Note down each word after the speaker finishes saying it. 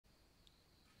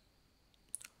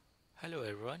Hello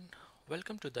everyone,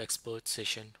 welcome to the expert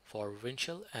session for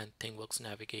Windchill and Thingworx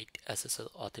Navigate SSL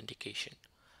authentication.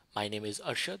 My name is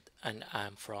Arshad and I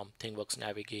am from Thingworx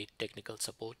Navigate technical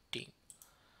support team.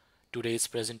 Today's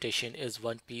presentation is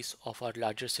one piece of our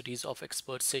larger series of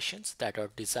expert sessions that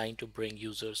are designed to bring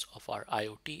users of our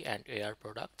IoT and AR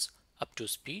products up to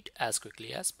speed as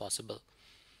quickly as possible.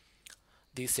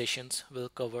 These sessions will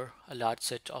cover a large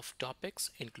set of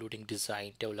topics including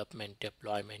design, development,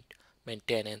 deployment,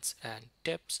 maintenance, and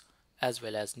tips, as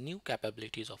well as new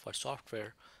capabilities of our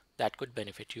software that could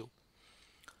benefit you.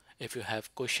 If you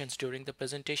have questions during the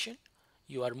presentation,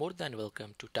 you are more than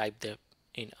welcome to type them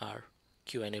in our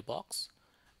Q&A box.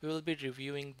 We will be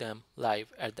reviewing them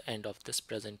live at the end of this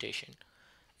presentation.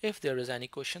 If there is any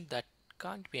question that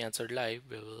can't be answered live,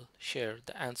 we will share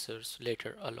the answers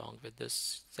later along with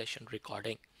this session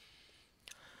recording.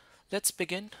 Let's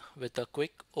begin with a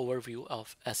quick overview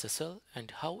of SSL and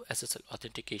how SSL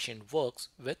authentication works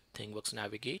with Thingworx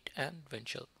Navigate and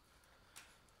Windchill.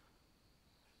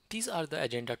 These are the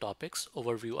agenda topics: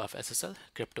 overview of SSL,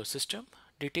 Cryptosystem,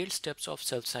 detailed steps of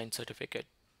self-signed certificate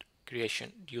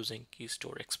creation using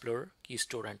Keystore Explorer,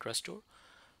 Keystore and trustore,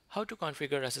 how to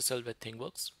configure SSL with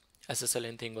Thingworx, SSL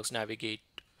in Thingworx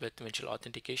Navigate with Windchill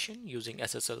authentication using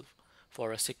SSL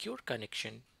for a secure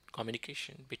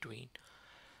communication between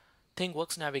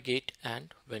Thingworx Navigate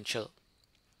and Windchill.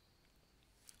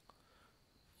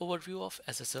 Overview of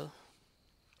SSL.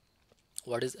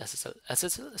 What is SSL?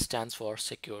 SSL stands for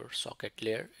Secure Socket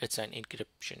Layer. It's an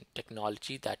encryption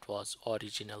technology that was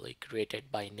originally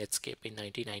created by Netscape in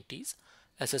 1990s.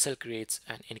 SSL creates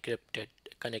an encrypted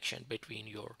connection between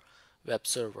your web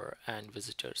server and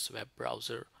visitor's web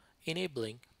browser,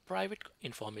 enabling private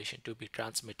information to be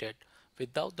transmitted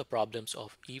without the problems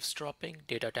of eavesdropping,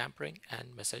 data tampering,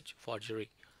 and message forgery.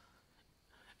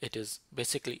 It is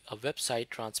basically a website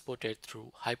transported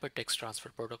through hypertext transfer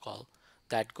protocol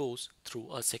that goes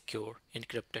through a secure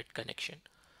encrypted connection.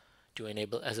 To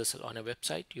enable SSL on a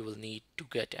website, you will need to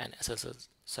get an SSL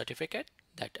certificate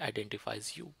that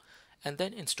identifies you and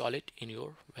then install it in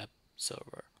your web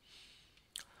server.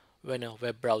 When a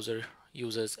web browser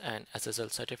uses an SSL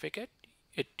certificate,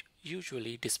 it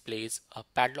usually displays a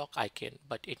padlock icon,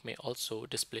 but it may also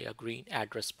display a green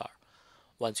address bar.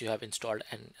 Once you have installed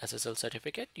an SSL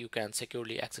certificate, you can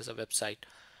securely access a website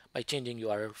by changing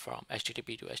URL from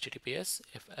HTTP to HTTPS.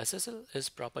 If SSL is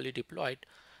properly deployed,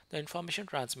 the information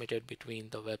transmitted between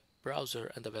the web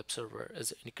browser and the web server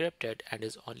is encrypted and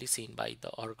is only seen by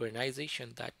the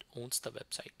organization that owns the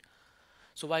website.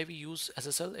 So why we use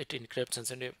SSL? It encrypts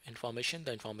sensitive information.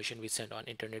 The information we send on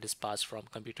internet is passed from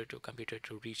computer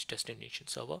to reach destination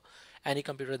server. Any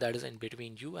computer that is in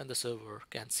between you and the server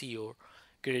can see your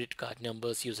credit card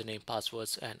numbers, username,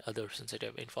 passwords, and other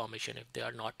sensitive information if they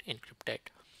are not encrypted.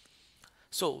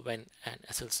 So when an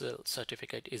SSL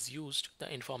certificate is used,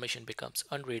 the information becomes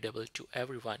unreadable to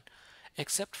everyone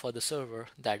except for the server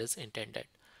that is intended.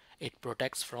 It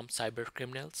protects from cyber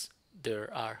criminals.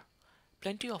 There are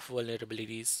plenty of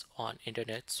vulnerabilities on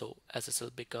internet, so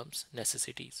SSL becomes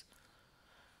necessities.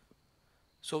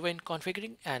 So when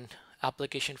configuring an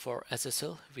application for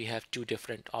SSL, we have two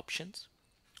different options.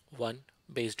 One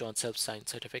based on self-signed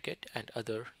certificate and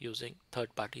other using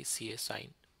third-party CA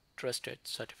signed trusted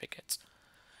certificates.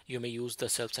 You may use the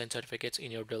self-signed certificates in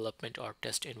your development or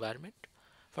test environment.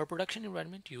 For production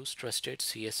environment, use trusted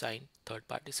CA signed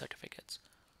third-party certificates.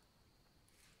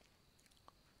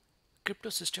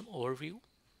 Cryptosystem overview.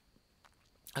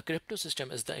 A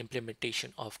cryptosystem is the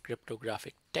implementation of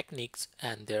cryptographic techniques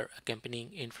and their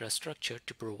accompanying infrastructure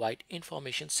to provide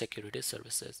information security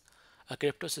services. A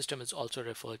cryptosystem is also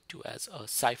referred to as a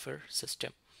cipher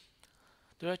system.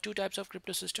 There are two types of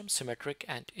cryptosystems, symmetric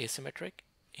and asymmetric.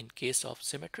 In case of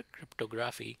symmetric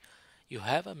cryptography, you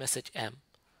have a message M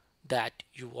that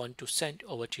you want to send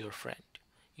over to your friend.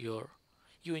 You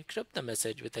encrypt the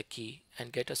message with a key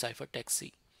and get a ciphertext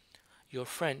C. Your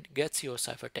friend gets your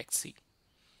ciphertext C.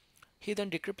 He then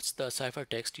decrypts the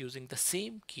ciphertext using the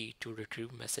same key to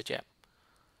retrieve message M.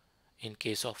 In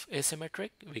case of asymmetric,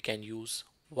 we can use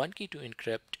one key to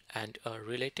encrypt and a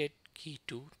related key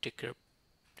to decrypt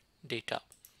data.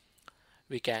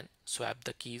 We can swap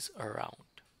the keys around.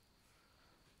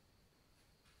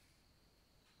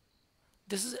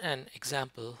 This is an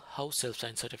example how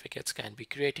self-signed certificates can be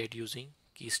created using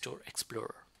Keystore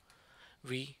Explorer.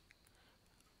 We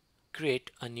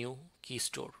create a new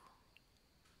Keystore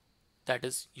that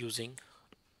is using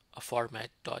a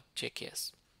format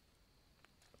 .jks.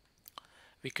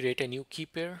 We create a new key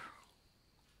pair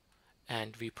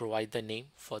and we provide the name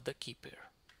for the key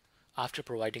pair. After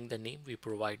providing the name, we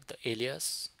provide the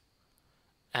alias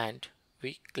and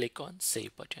we click on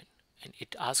Save button. and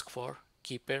it asks for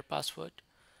key pair password,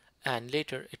 and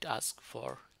later it asks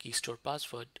for KeysStore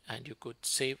password, and you could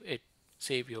save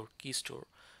your KeysStore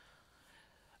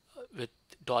with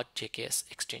 .jks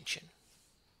extension.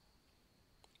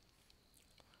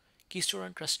 Keystore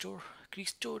and trustore.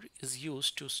 Keystore is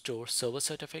used to store server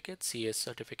certificate, CS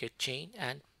certificate chain,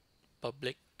 and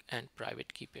public and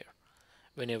private key pair.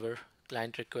 Whenever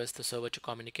client requests the server to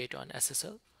communicate on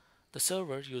SSL, the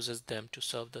server uses them to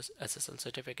serve the SSL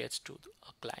certificates to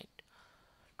a client.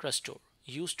 Trustore,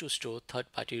 used to store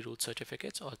third-party root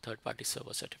certificates or third-party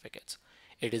server certificates.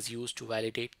 It is used to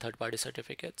validate third-party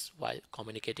certificates while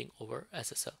communicating over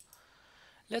SSL.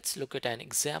 Let's look at an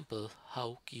example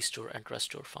how Keystore and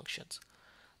trustore functions.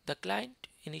 The client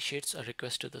initiates a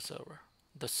request to the server.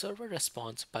 The server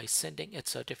responds by sending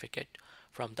its certificate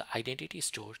from the identity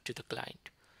store to the client.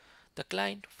 The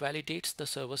client validates the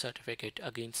server certificate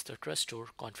against the trustore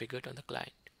configured on the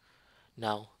client.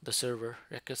 Now the server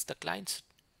requests the client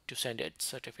to send its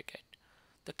certificate.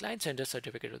 The client sends a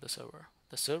certificate to the server.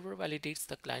 The server validates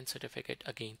the client certificate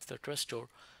against the trustore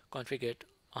configured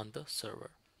on the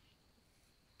server.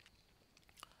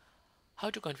 How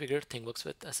to configure Thingworx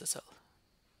with SSL.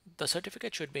 The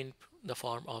certificate should be in the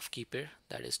form of key pair,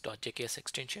 that is .jks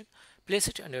extension. Place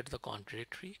it under the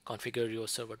directory. Configure your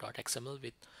server.xml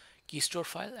with keystore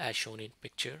file as shown in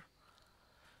picture.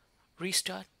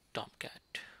 Restart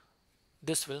Tomcat.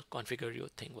 This will configure your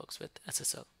Thingworx with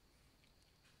SSL.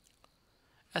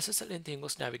 SSL in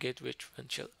Thingworx Navigate with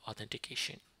Windchill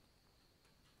Authentication.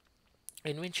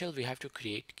 In Windchill, we have to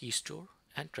create Keystore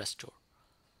and trustore.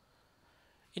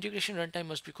 Integration runtime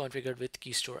must be configured with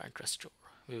Keystore and trustore.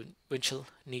 Windchill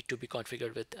need to be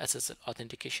configured with SSL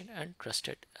authentication and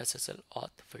trusted SSL auth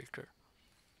filter.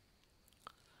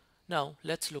 Now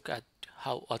let's look at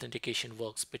how authentication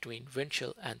works between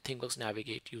Windchill and Thingworx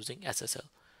Navigate using SSL.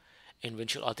 In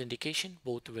Windchill authentication,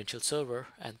 both Windchill server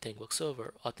and Thingworx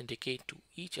server authenticate to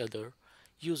each other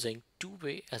using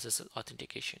two-way SSL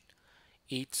authentication.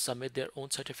 Each submit their own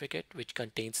certificate which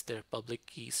contains their public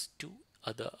keys to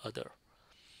other.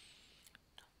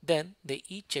 Then they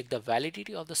each check the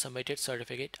validity of the submitted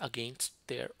certificate against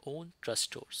their own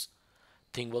trustores.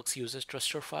 Thingworx uses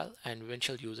trustore file and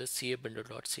Windchill uses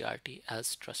ca-bundle.crt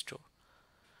as trustore.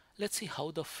 Let's see how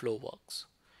the flow works.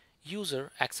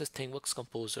 User access Thingworx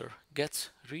composer gets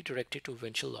redirected to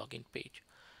Windchill login page.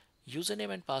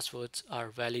 Username and passwords are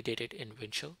validated in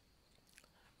Windchill.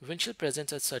 Windchill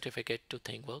presents a certificate to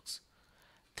Thingworx.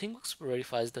 Thingworx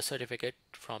verifies the certificate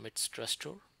from its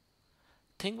trustore.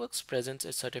 Thingworx presents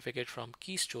its certificate from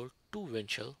KeysStore to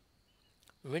Windchill.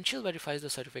 Windchill verifies the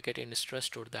certificate in its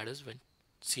trustore, that is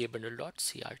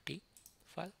ca-bundle.crt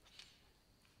file.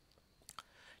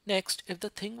 Next, if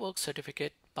the Thingworx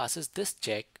certificate passes this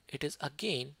check, it is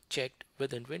again checked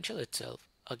within Windchill itself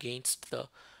against the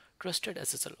trusted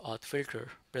SSL auth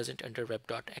filter present under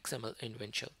web.xml in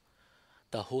Windchill.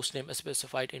 The hostname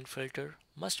specified in filter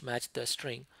must match the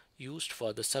string used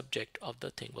for the subject of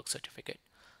the Thingworx certificate.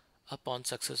 Upon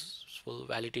successful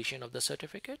validation of the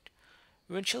certificate,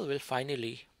 Windchill will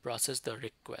finally process the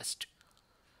request.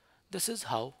 This is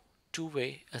how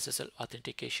two-way SSL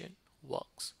authentication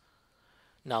works.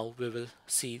 Now we will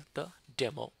see the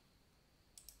demo.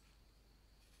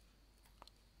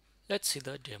 Let's see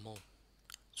the demo.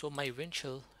 So my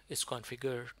Windchill is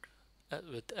configured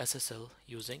with SSL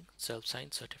using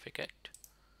self-signed certificate.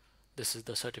 This is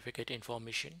the certificate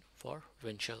information for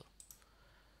Windchill.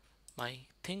 My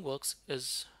Thingworx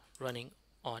is running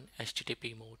on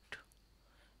HTTP mode.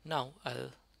 Now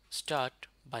I'll start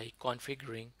by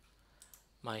configuring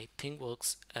my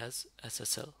Thingworx as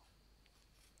SSL.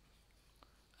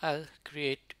 I'll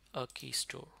create a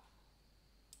KeysStore.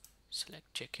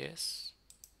 Select JKS.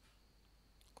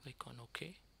 Click on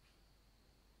OK.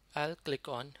 I'll click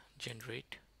on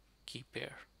Generate Key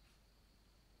Pair.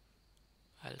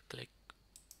 I'll click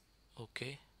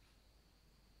OK.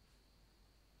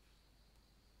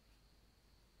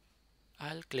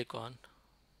 I'll click on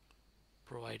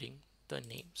providing the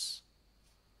names.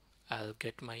 I'll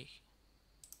get my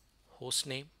host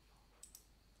name.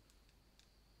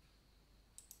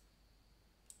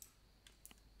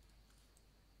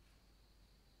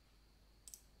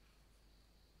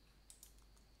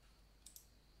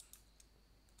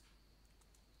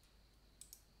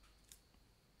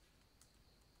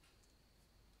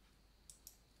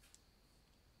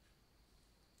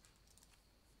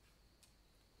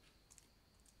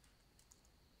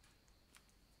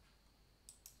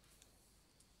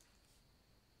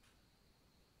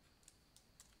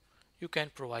 You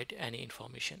can provide any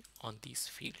information on these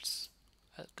fields.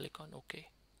 I'll click on OK.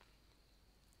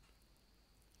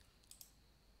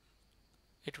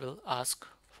 it will ask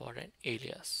for an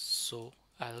alias, so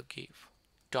I'll give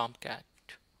Tomcat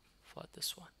for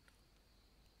this one.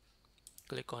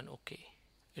 Click on OK.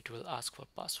 It will ask for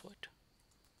password.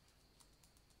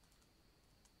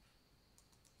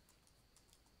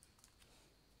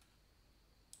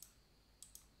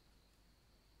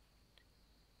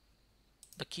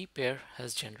 The key pair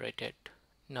has generated.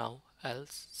 Now I'll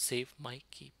save my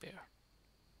key pair.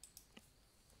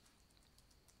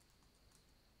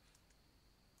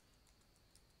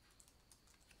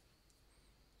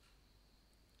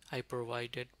 I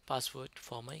provided password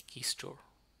for my KeysStore.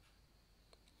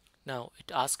 Now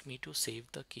it asks me to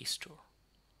save the KeysStore.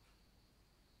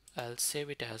 I'll save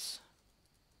it as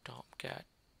tomcat.jks.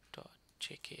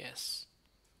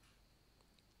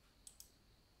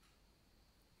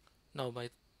 Now my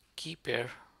key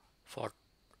pair for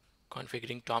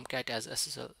configuring Tomcat as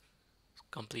SSL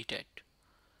completed.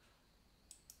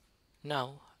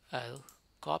 Now I'll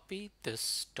copy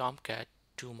this Tomcat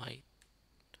to my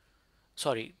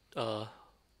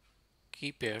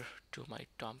key pair to my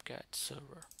Tomcat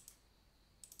server.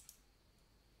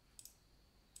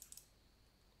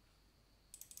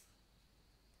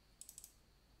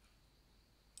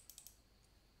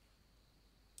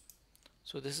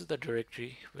 So this is the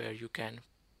directory where you can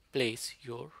place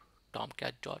your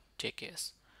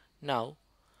tomcat.jks. Now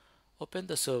open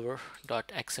the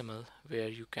server.xml where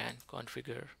you can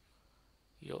configure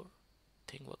your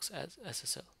Thingworx as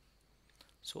SSL.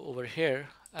 So over here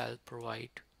I'll provide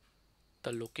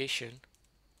the location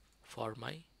for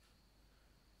my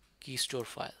KeysStore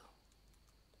file.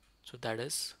 So that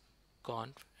is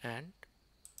conf, and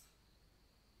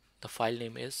the file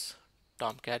name is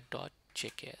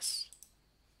tomcat.jks.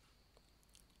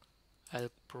 I'll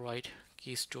provide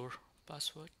KeysStore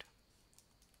password,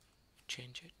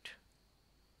 change it.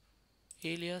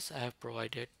 Alias I have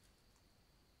provided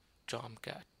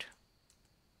Tomcat.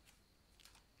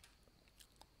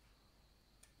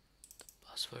 The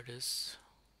password is,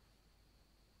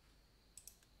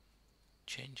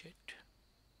 change it.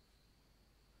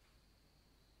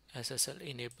 SSL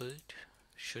enabled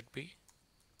should be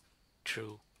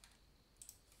true.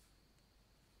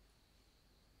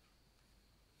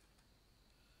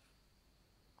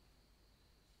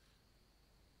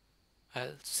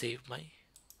 I'll save my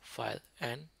file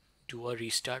and do a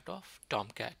restart of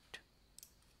Tomcat.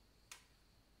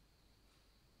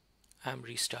 I'm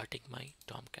restarting my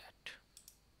Tomcat.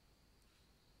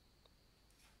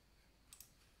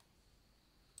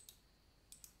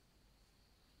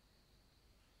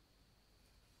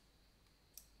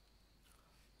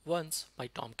 Once my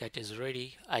Tomcat is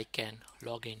ready, I can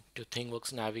log in to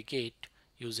Thingworx Navigate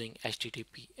using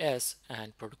HTTPS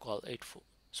and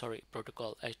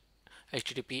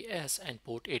HTTPS and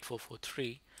port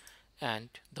 8443, and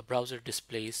the browser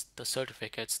displays the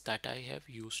certificates that I have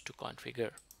used to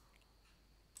configure.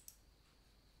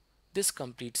 This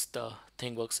completes the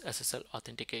Thingworx SSL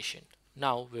authentication.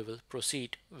 Now we will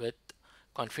proceed with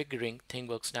configuring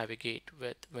Thingworx Navigate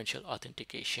with Windchill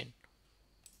authentication.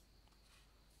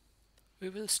 We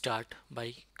will start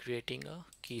by creating a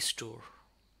KeysStore.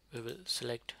 We will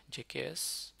select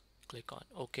JKS, click on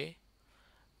OK.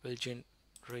 We'll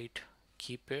generate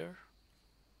key pair.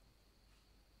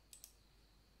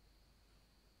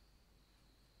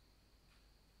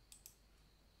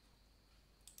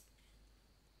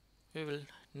 We will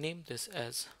name this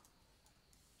as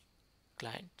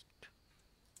client.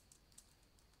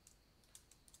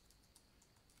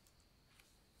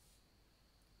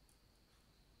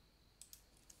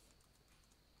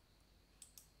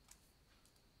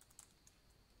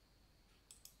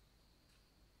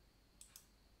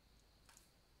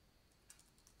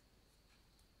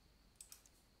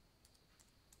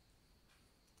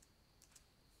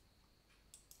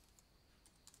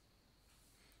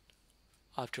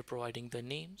 After providing the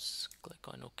names, click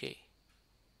on OK.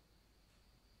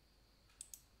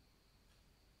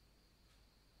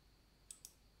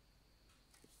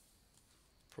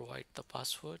 Provide the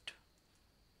password.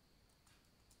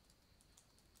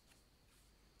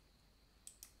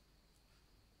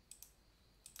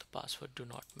 The password do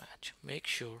not match. Make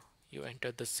sure you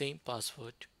enter the same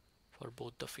password for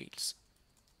both the fields.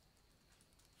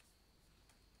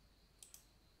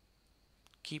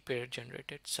 Key pair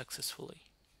generated successfully.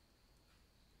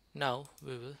 Now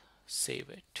we will save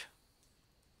it.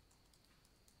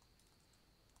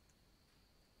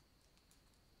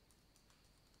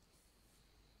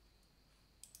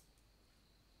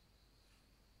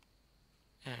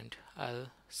 And I'll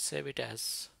save it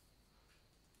as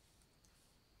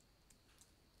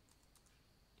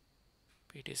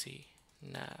ptc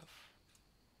nav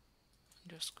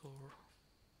underscore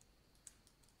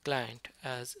client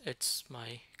as it's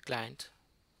my client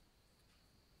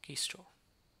KeysStore.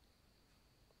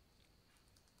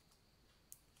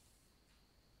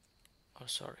 Oh,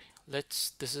 sorry.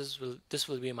 This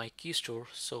will be my KeysStore,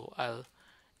 so I'll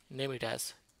name it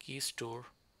as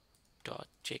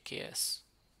keystore.jks.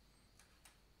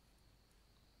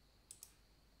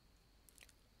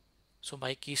 So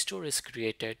my KeysStore is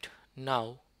created.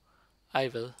 Now I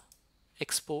will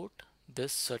export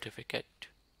this certificate.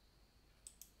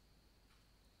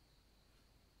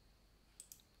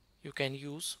 You can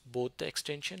use both the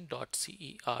extension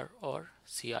 .cer or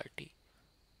crt.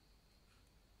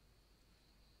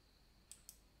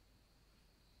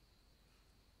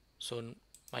 So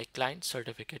my client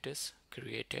certificate is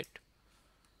created.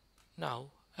 Now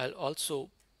I'll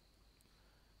also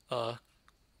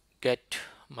get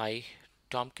my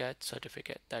Tomcat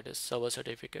certificate, that is server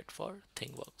certificate for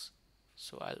Thingworx.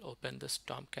 So I'll open this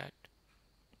Tomcat,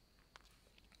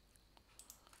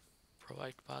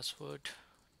 provide password,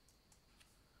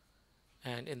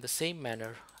 and in the same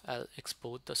manner I'll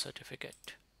export the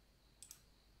certificate.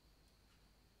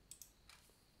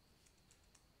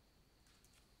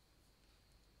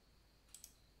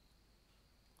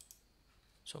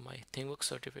 So my Thingworx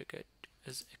certificate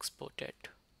is exported.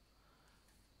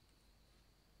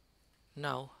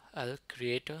 Now I'll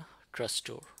create a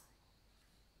trustore.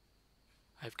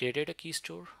 I've created a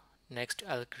KeysStore. Next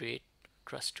I'll create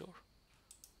trustore.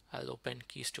 I'll open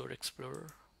Keystore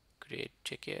Explorer, create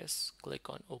JKS, click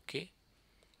on OK,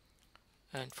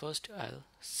 and first I'll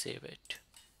save it.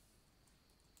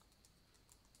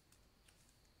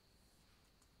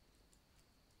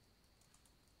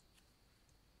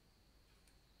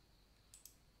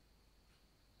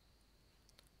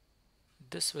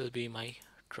 This will be my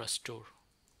trustore.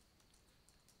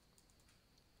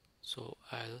 So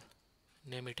I'll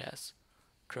name it as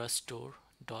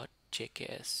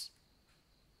trustore.jks.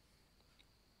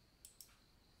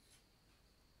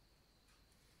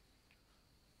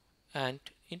 And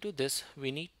into this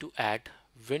we need to add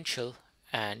Windchill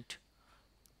and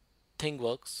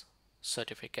Thingworx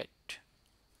certificate.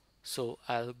 So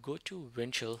I'll go to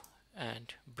Windchill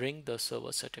and bring the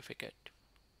server certificate.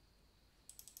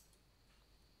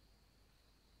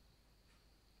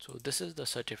 So this is the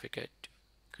certificate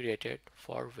created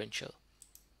for Windchill.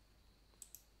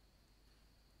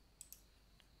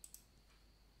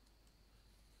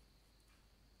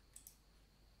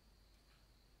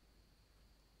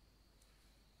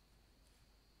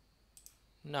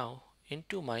 Now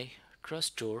into my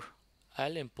trustore,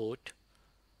 I'll import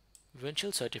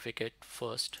Windchill certificate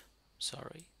first.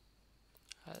 Sorry,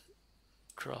 I'll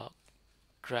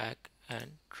drag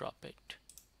and drop it.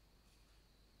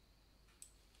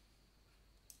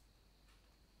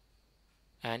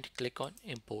 And click on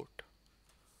import.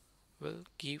 We'll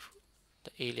give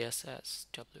the alias as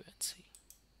WNC.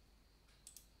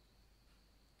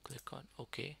 Click on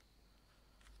OK.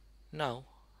 Now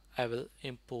I will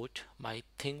import my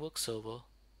Thingworx server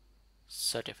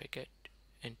certificate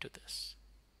into this.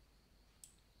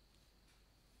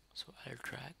 So I'll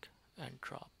drag and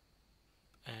drop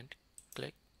and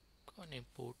click on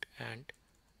import and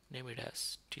name it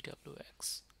as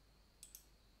TWX.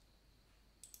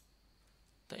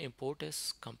 The import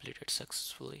is completed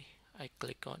successfully. I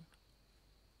click on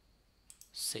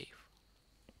save.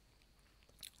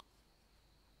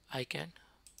 I can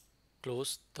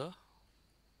close the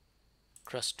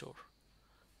trustore.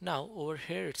 Now over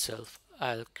here itself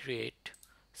I'll create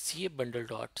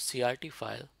cabundle.crt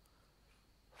file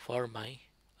for my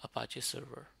Apache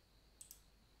server.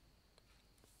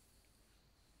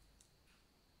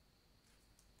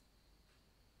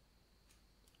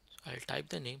 So I'll type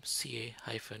the name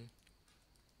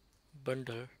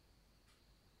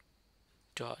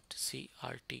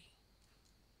ca-bundle.crt.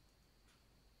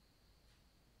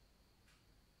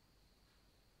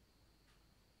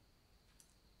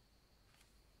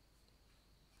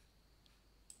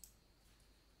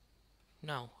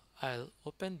 Now I'll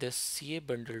open this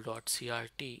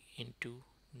cabundle.crt into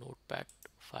notepad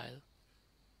file.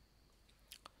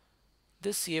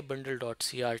 This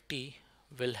cabundle.crt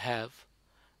will have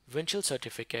Windchill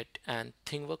certificate and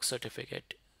Thingworx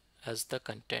certificate as the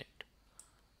content.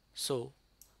 So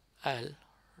I'll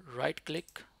right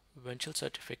click Windchill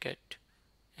certificate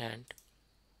and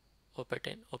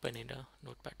open in a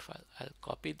notepad file. I'll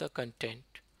copy the content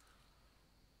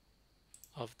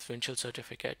of the Windchill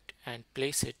certificate and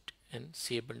place it in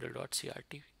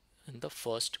cabundle.crt in the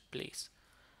first place.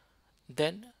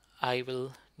 Then I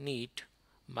will need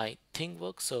my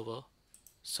Thingworx server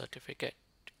certificate,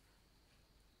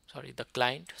 sorry, the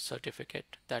client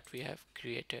certificate that we have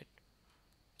created.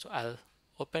 So I'll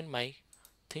open my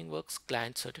Thingworx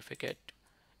client certificate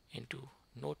into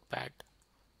Notepad,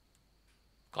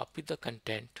 copy the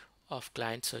content of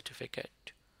client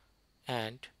certificate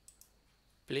and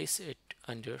place it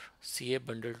under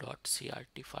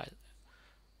cabundle.crt file.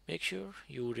 Make sure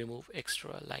you remove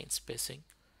extra line spacing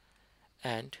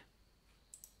and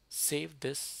save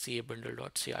this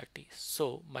cabundle.crt.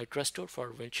 So my trustore for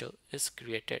Windchill is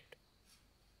created.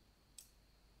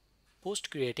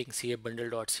 Post creating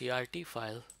cabundle.crt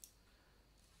file,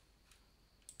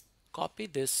 copy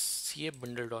this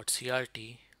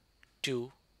cabundle.crt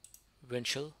to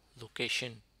Windchill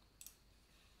location.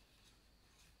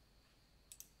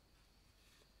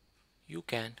 You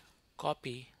can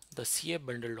copy the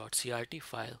cabundle.crt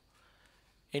file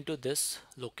into this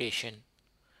location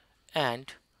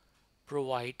and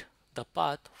provide the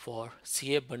path for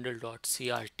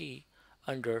cabundle.crt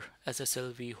under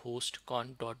SSL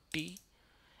hostconf.d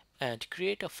and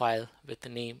create a file with the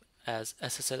name as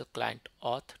SSL client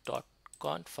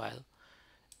auth.conf file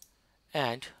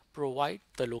and provide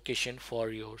the location for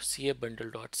your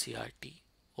cabundle.crt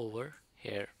over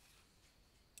here.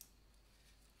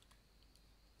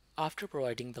 After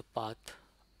providing the path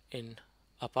in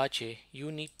Apache,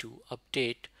 you need to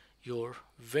update your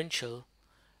Windchill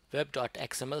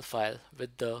web.xml file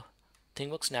with the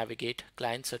Thingworx Navigate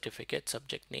client certificate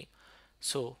subject name.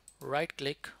 So right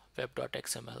click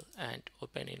web.xml and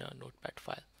open in a notepad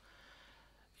file.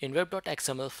 In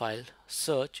web.xml file,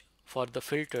 search for the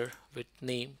filter with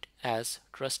named as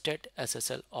trusted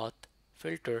SSL auth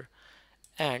filter,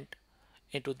 and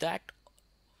into that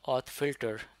auth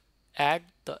filter add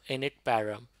the init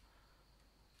param,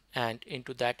 and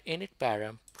into that init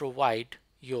param provide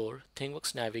your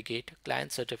Thingworx Navigate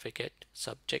client certificate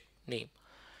subject name.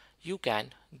 You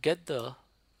can get the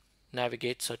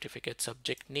Navigate certificate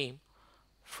subject name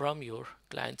from your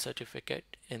client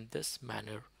certificate in this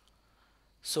manner.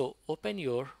 So open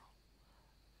your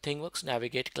Thingworx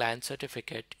Navigate client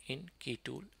certificate in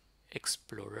Keystore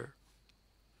Explorer.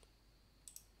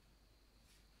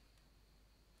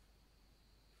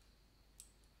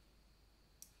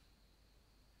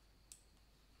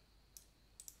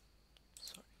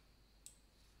 Sorry.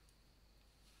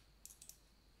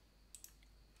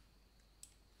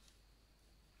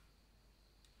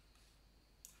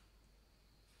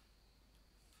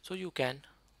 So you can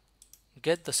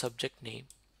get the subject name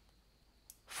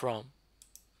from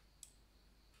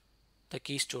the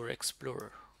Keystore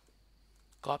Explorer.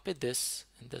 Copy this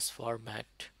in this format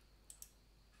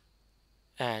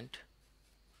and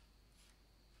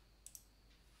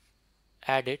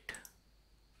add it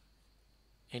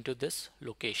into this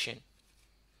location.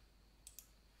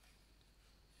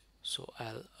 So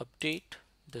I'll update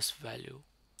this value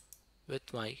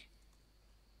with my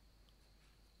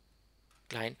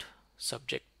client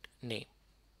subject name.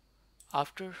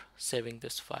 After saving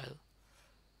this file,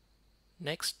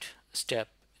 next step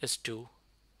is to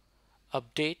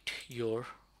update your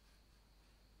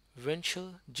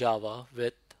Windchill Java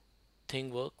with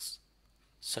Thingworx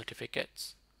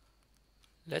certificates.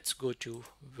 Let's go to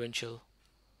Windchill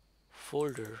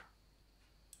folder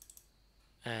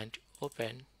and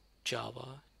open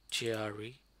Java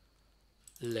JRE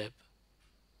lib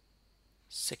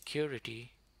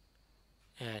security,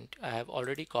 and I have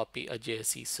already copied a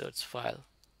JSC certs file,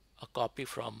 a copy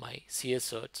from my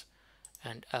CS certs,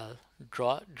 and I'll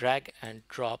drag and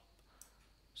drop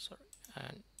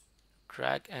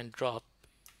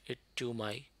it to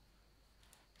my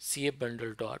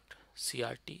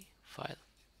cabundle.crt file.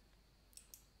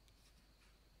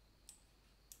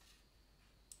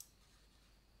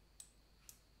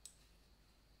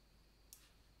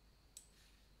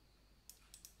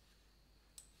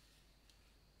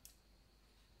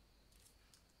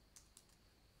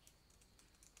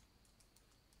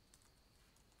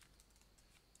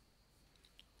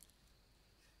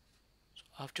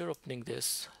 After opening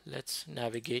this, let's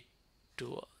navigate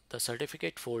to the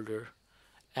certificate folder,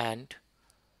 and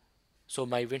so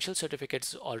my Windchill certificate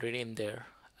is already in there.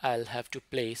 I'll have to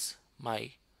place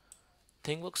my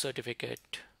Thingworx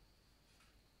certificate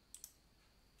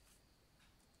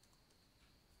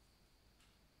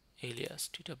alias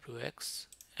TWX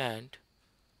and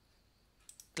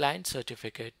client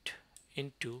certificate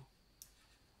into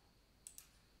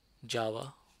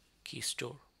Java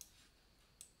KeysStore.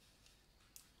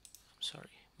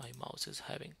 Sorry, my mouse is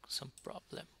having some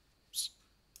problems.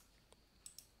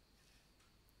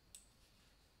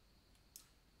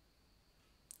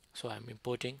 So I'm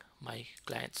importing my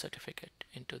client certificate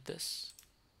into this.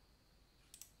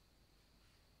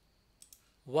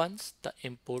 Once the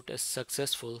import is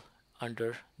successful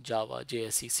under Java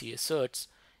JSC CS certs,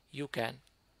 you can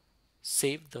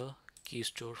save the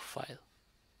KeysStore file.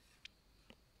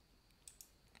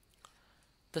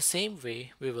 The same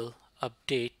way we will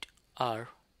update our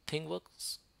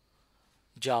Thingworx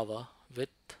Java with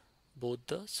both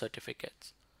the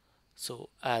certificates. So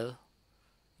I'll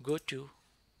go to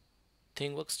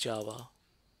Thingworx Java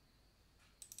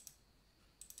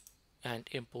and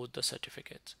import the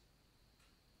certificates.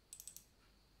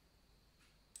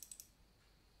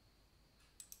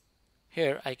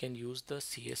 Here I can use the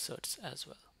CS certs as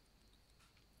well.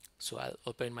 So I'll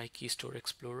open my Keystore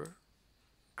Explorer,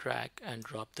 drag and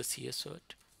drop the CS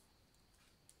cert,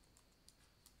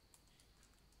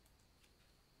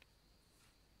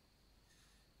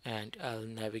 and I'll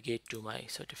navigate to my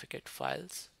certificate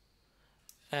files,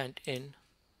 and in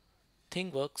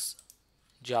Thingworx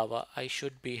Java I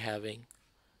should be having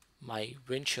my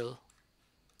Windchill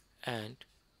and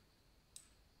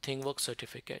Thingworx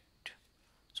certificate.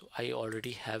 So I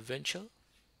already have Windchill,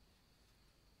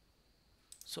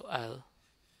 so I'll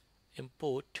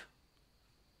import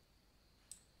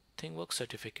Thingworx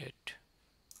certificate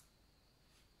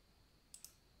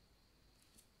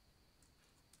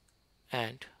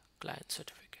and client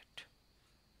certificate.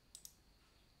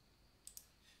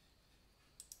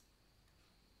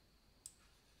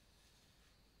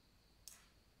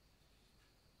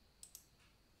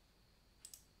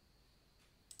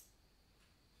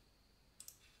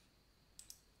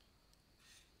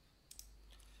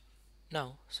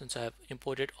 Now, since I have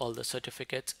imported all the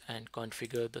certificates and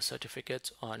configured the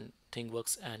certificates on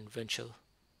Thingworx and Windchill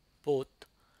both,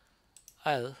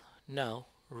 I'll now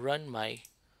run my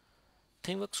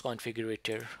Thingworx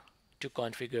configurator to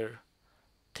configure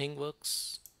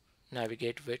Thingworx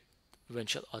Navigate with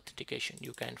Windchill Authentication.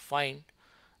 You can find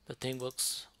the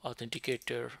Thingworx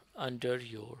Authenticator under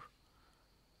your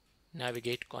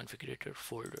Navigate configurator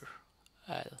folder.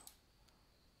 I'll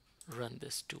run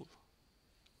this tool.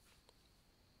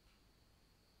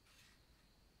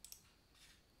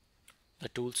 The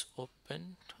tool's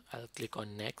open. I'll click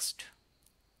on next.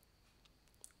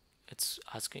 It's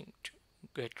asking to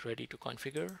get ready to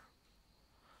configure.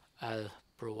 I'll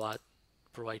provide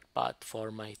path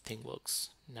for my Thingworx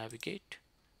Navigate.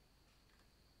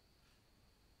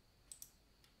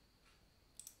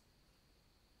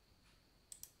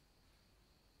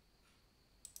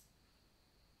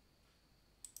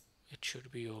 It should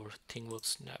be your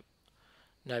Thingworx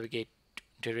Navigate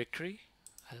directory.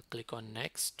 I'll click on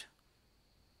next.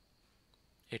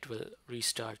 It will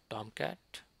restart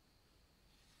Tomcat.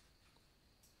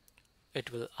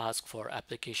 It will ask for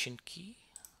application key.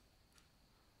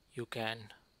 You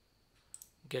can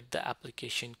get the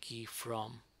application key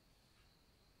from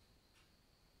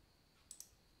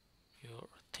your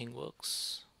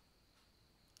Thingworx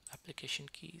application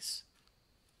keys.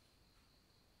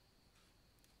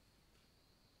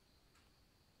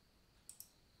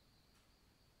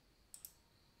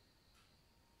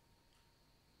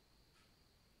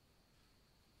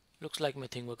 Looks like my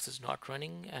Thingworx is not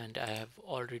running, and I have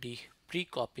already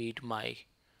pre-copied my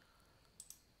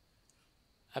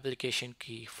application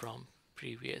key from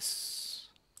previous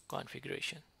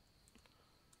configuration.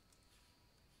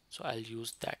 So I'll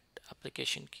use that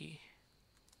application key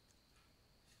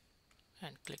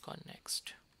and click on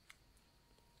next.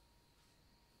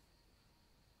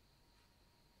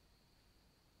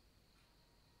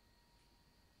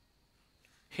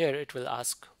 Here it will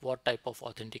ask what type of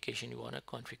authentication you want to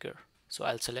configure. So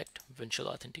I'll select Windchill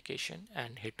Authentication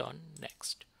and hit on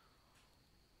next.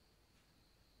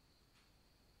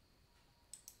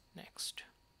 Next.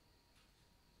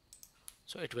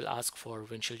 So it will ask for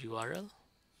Windchill URL.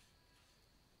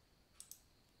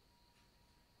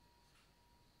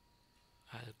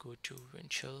 I'll go to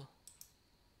Windchill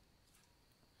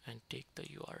and take the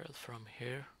URL from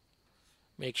here.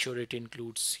 Make sure it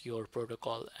includes your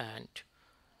protocol, and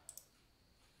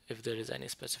if there is any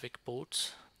specific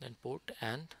ports, then port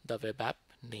and the web app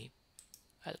name.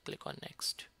 I'll click on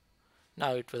next.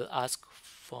 Now it will ask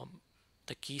for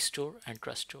the KeysStore and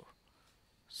trustore.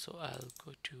 So I'll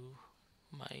go to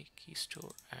my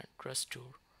KeysStore and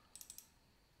trustore,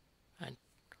 and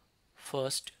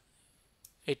first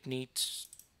it needs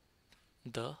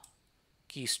the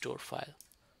KeysStore file.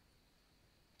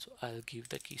 So I'll give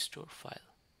the KeysStore file,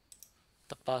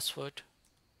 the password,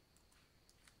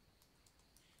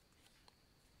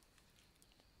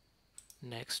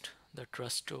 next the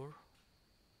trustore,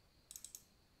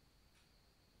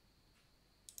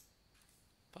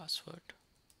 password.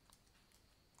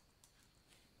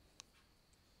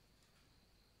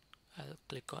 I'll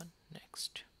click on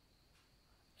next,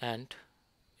 and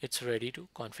it's ready to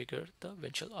configure the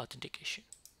Windchill authentication.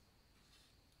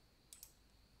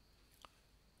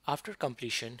 After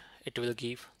completion, it will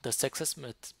give the success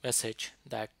message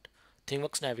that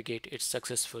Thingworx Navigate is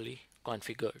successfully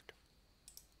configured.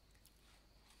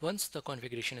 Once the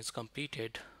configuration is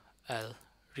completed, I'll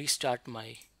restart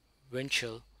my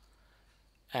Windchill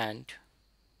and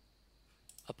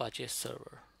Apache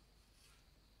server.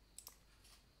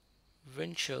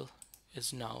 Windchill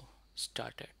is now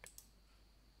started.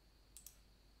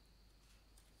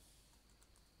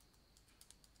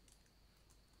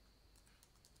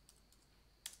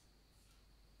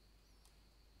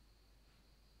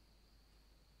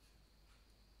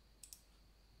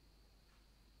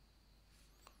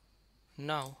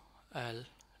 Now I'll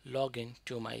log in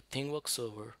to my Thingworx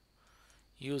server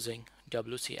using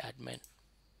wcadmin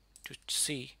to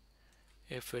see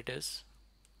if it is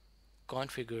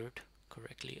configured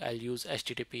correctly. I'll use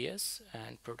HTTPS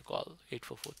and protocol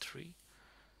 8443,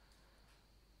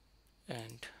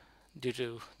 and due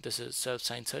to this is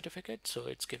self-signed certificate, so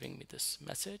it's giving me this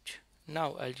message.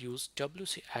 Now I'll use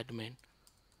wcadmin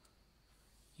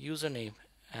username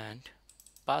and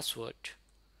password.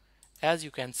 As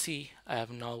you can see, I have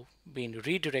now been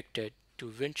redirected to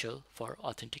Windchill for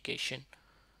authentication.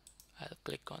 I'll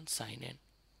click on sign in.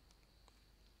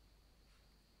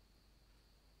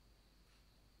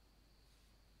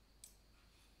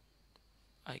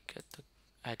 I get the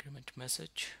agreement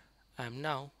message. I am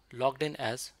now logged in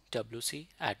as WC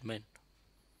admin.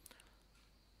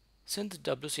 Since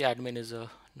WC admin is a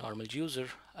normal user,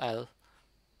 I'll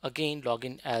again log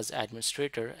in as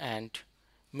administrator and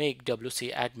make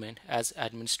WC admin as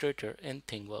administrator in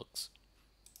Thingworx.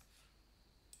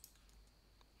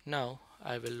 Now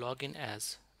I will log in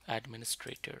as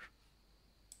administrator.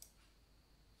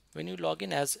 When you log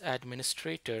in as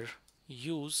administrator,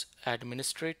 use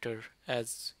administrator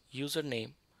as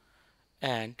username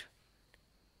and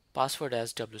password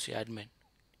as WC admin.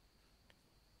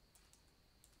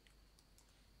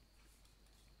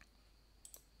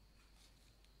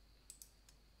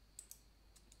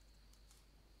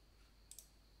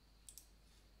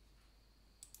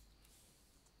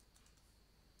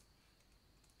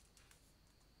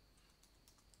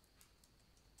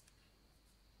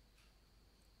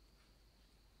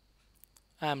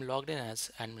 I am logged in as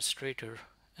administrator,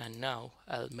 and now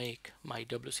I'll make my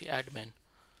WC admin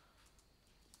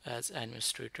as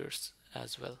administrators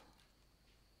as well.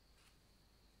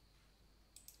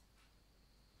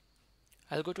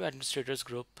 I'll go to administrators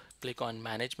group, click on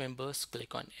manage members,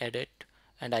 click on edit,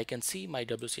 and I can see my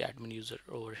WC admin user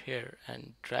over here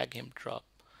and drag and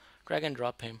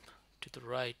drop him to the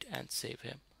right and save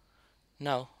him.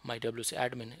 Now my WC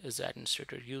admin is the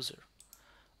administrator user.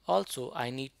 Also,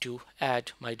 I need to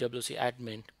add my WC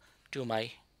admin to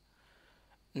my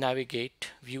Navigate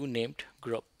view named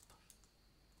group.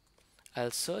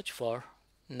 I'll search for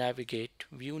Navigate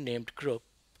view named group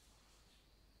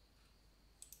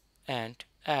and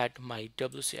add my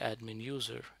WC admin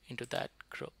user into that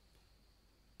group.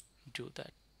 Do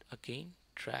that again,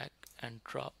 drag and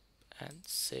drop and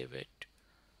save it.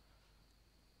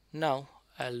 Now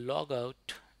I'll log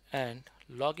out and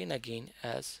log in again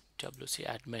as WC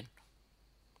admin.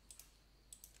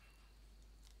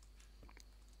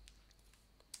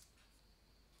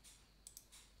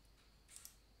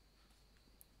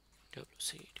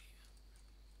 WCD.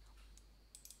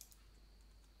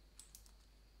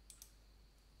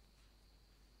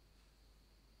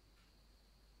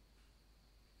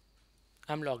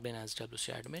 I'm logged in as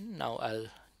WC admin. Now I'll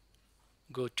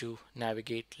go to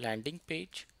Navigate landing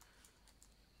page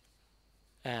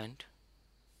and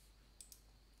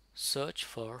search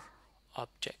for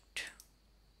object.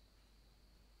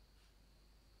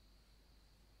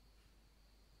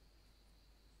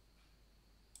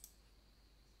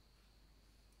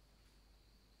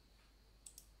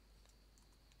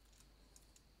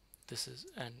 This is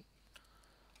an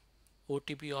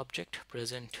OTP object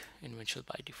present in Windchill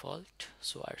by default.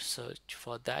 So I search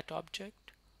for that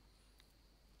object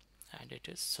and it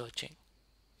is searching.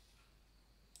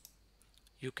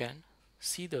 You can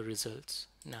see the results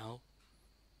now.